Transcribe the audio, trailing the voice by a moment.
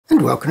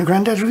and welcome to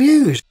Grandad's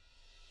Reviews.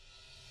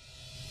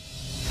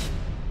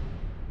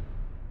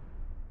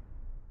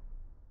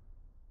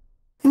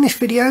 In this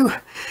video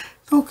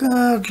I'll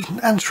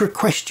answer a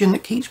question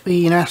that keeps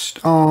being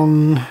asked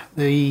on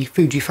the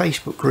Fuji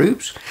Facebook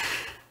groups.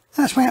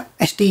 That's about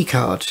SD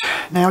cards.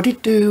 Now, I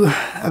did do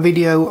a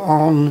video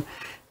on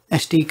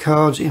SD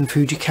cards in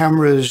Fuji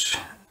cameras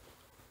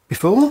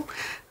before.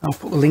 I'll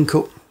put the link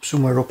up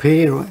somewhere up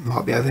here, or it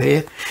might be over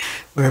here,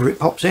 wherever it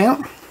pops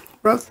out.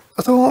 But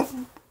I thought,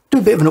 do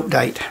a bit of an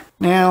update.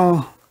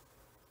 Now,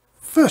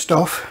 first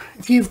off,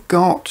 if you've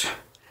got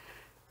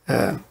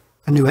a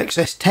new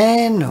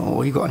XS10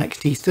 or you've got an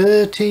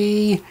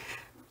XT30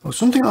 or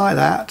something like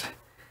that,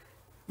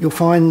 you'll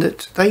find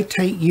that they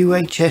take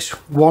UHS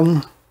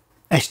 1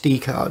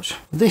 SD cards.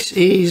 This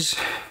is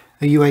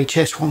a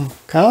UHS 1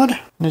 card,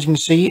 and as you can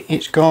see,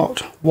 it's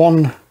got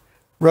one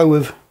row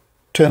of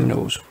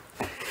terminals.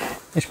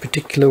 This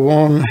particular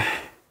one,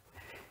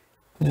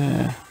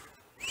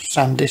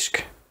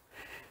 SanDisk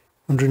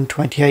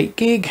 128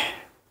 gig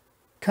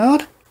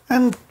card,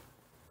 and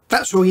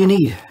that's all you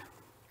need.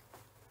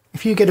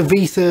 If you get a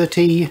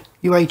V30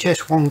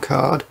 UHS 1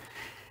 card,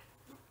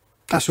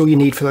 that's all you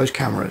need for those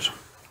cameras.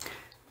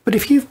 But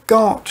if you've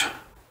got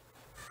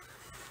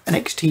an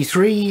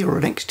XT3 or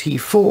an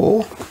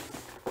XT4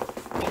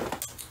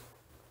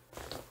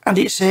 and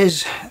it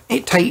says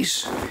it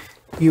takes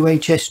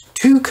UHS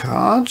 2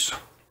 cards,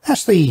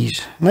 that's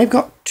these, and they've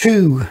got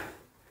two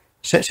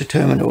sets of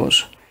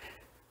terminals,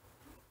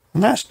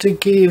 and that's to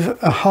give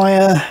a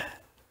higher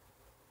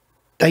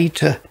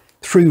data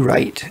through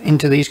rate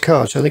into these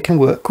cards so they can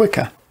work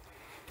quicker.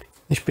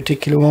 This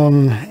particular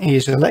one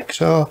is a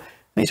Lexar,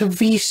 and it's a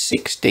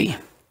V60.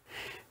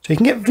 So you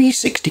can get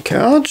V60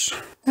 cards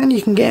and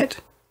you can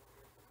get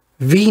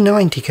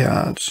V90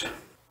 cards.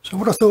 So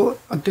what I thought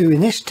I'd do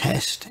in this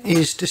test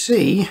is to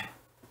see,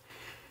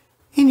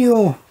 in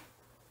your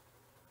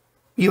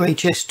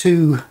UHS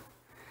 2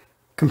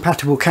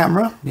 compatible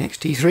camera, the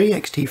XT3,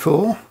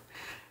 XT4,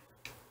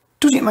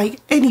 does it make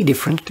any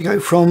difference to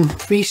go from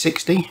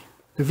V60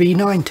 to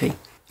V90?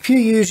 If you're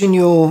using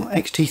your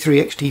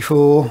XT3,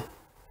 XT4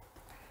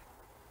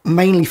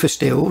 mainly for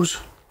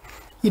stills,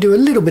 you do a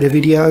little bit of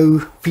video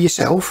for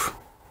yourself,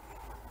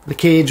 the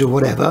kids or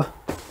whatever,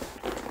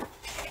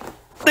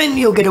 then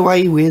you'll get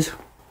away with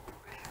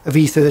a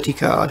V30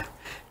 card,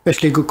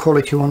 especially a good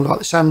quality one like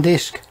the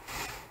SanDisk.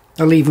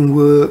 They'll even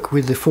work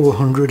with the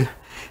 400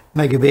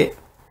 megabit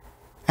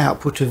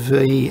output of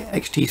the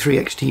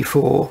XT3,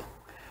 XT4,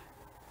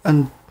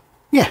 and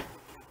yeah,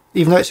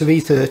 even though it's a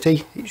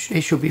V30,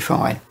 it should be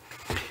fine.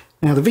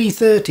 Now, the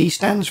V30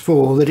 stands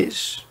for that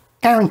it's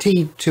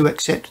guaranteed to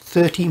accept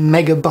 30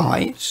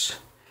 megabytes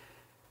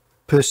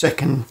per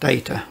second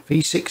data.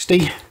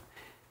 V60,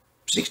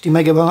 60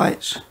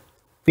 megabytes,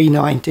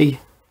 V90,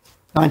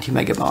 90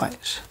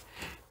 megabytes.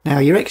 Now,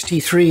 your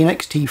XT3 and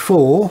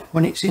XT4,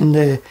 when it's in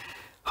the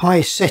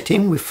highest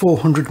setting with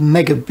 400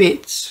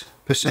 megabits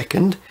per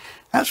second,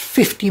 that's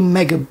 50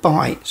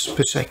 megabytes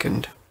per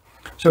second.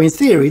 So in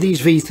theory,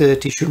 these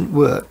V30 shouldn't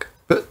work,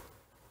 but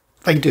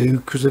they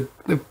do because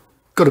they've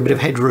got a bit of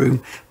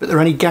headroom, but they're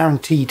only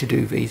guaranteed to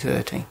do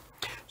V30.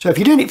 So if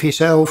you're doing it for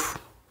yourself,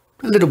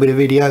 a little bit of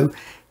video,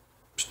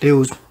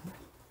 stills,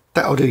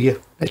 that'll do you.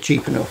 They're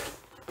cheap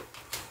enough.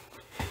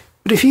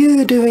 But if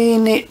you're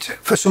doing it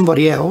for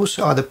somebody else,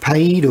 either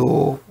paid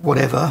or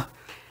whatever,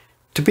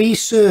 to be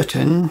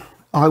certain,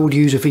 I would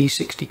use a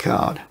V60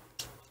 card.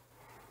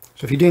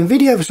 So if you're doing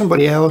video for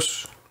somebody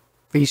else,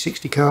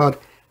 V60 card,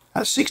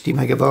 that's 60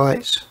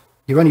 megabytes.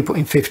 You're only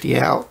putting 50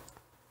 out.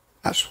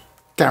 That's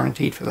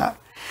guaranteed for that.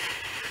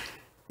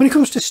 When it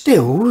comes to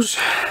stills,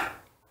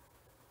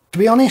 to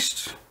be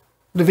honest,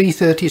 the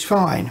V30 is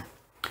fine.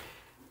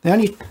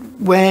 The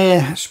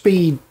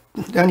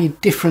only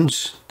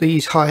difference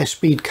these higher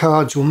speed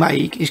cards will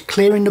make is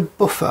clearing the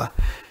buffer.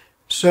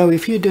 So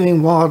if you're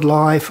doing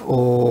wildlife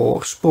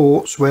or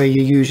sports where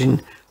you're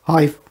using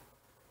high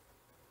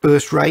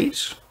burst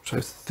rates, so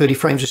 30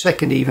 frames a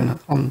second even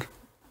on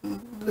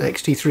the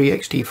XT3,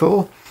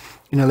 XT4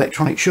 in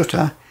electronic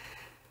shutter,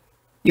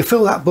 you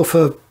fill that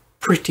buffer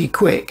pretty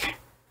quick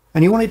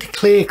and you want it to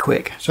clear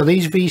quick. So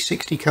these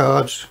V60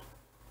 cards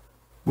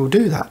will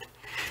do that.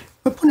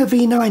 But putting a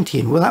V90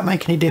 in, will that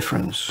make any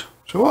difference?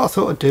 So what I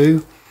thought I'd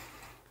do,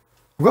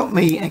 I've got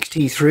my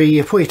XT3,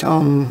 I put it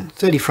on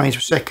 30 frames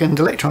per second,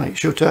 electronic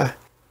shutter,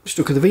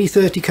 stuck the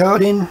V30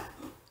 card in,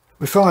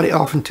 we fired it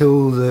off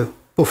until the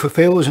buffer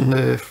fills and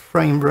the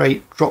frame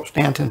rate drops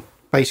down to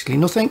basically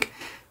nothing,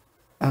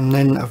 and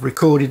then I've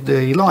recorded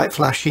the light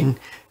flashing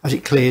as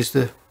it clears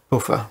the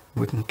buffer.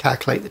 We can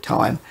calculate the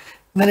time,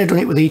 and then I've done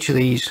it with each of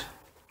these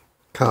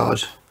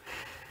cards,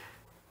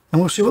 and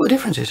we'll see what the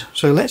difference is.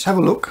 So let's have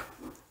a look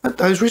at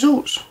those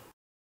results.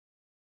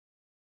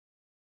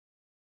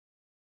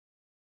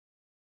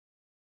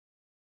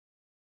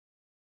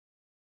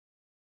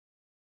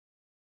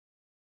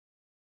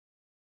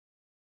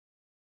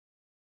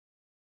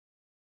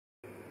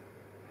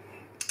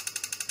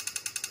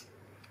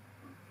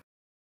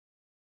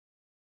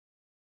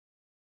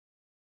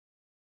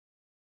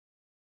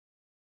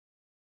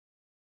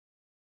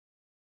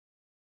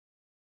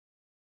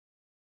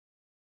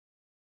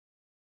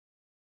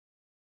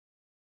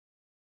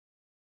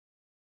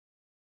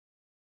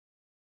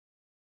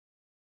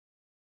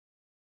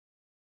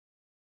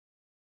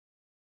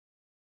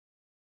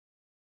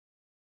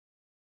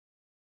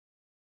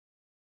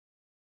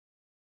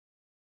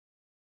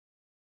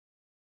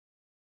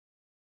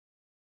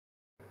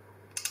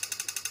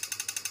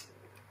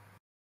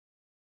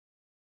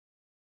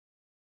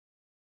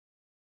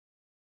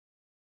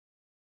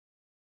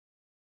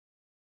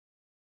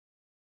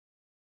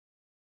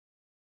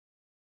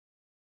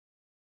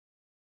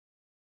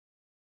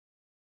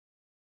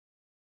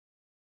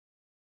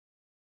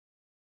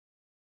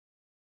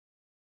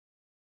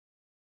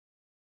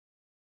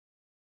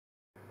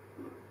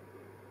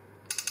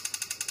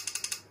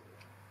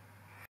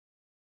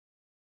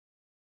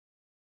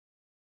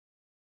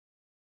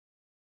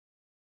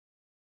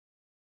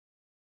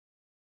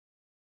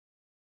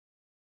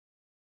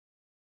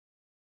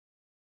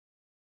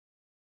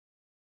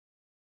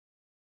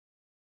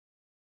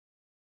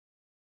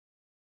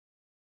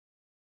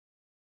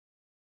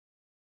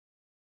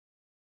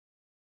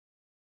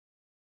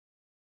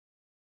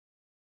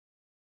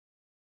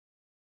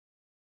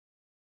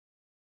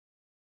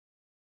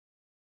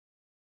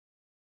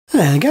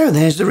 There we go,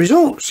 there's the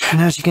results,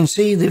 and as you can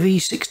see the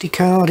V60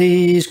 card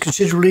is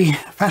considerably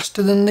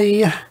faster than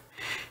the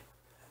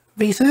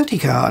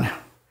V30 card,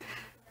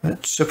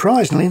 but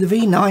surprisingly the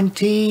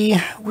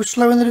V90 was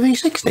slower than the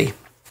V60.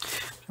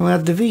 So we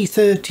had the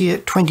V30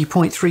 at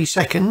 20.3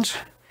 seconds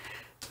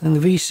and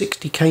the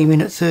V60 came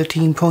in at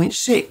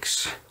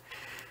 13.6.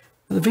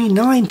 The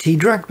V90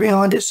 dragged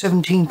behind at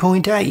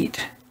 17.8.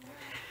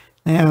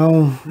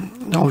 Now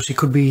obviously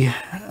could be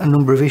a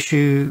number of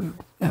issue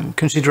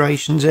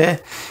considerations there.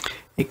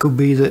 It could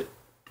be that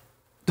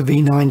the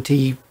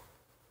V90,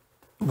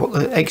 what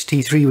the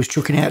XT3 was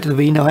chucking out to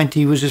the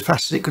V90 was as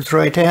fast as it could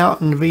throw it out,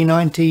 and the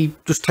V90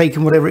 just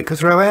taking whatever it could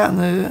throw out, and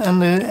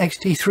the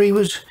XT3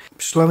 was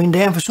slowing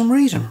down for some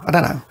reason. I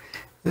don't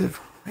know.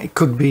 It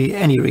could be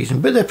any reason,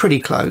 but they're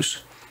pretty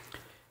close.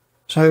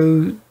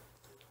 So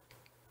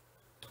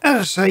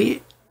as I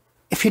say,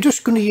 if you're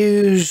just going to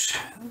use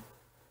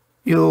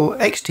your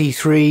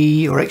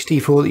XT3 or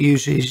XT4 that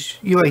uses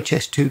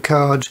UHS-2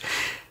 cards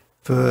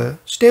for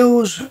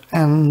stills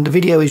and the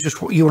video is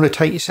just what you want to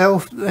take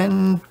yourself,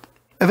 then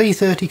a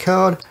V30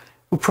 card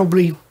will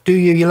probably do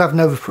you. You'll have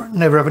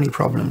never have any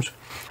problems.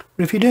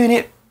 But if you're doing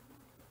it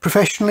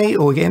professionally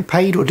or getting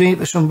paid or doing it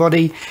for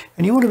somebody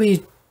and you want to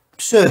be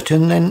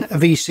certain, then a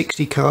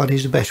V60 card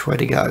is the best way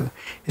to go.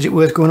 Is it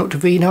worth going up to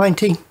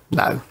V90?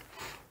 No.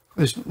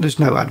 There's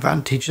no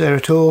advantage there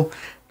at all.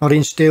 Not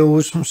in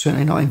stills, and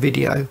certainly not in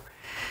video.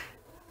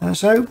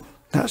 So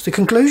that's the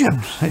conclusion.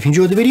 If you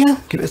enjoyed the video,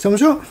 give it a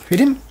thumbs up. If you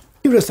didn't,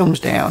 give it a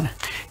thumbs down.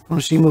 If you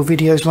want to see more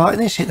videos like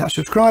this, hit that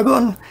subscribe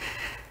button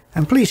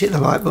and please hit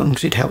the like button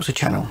because it helps the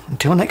channel.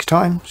 Until next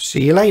time,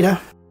 see you later.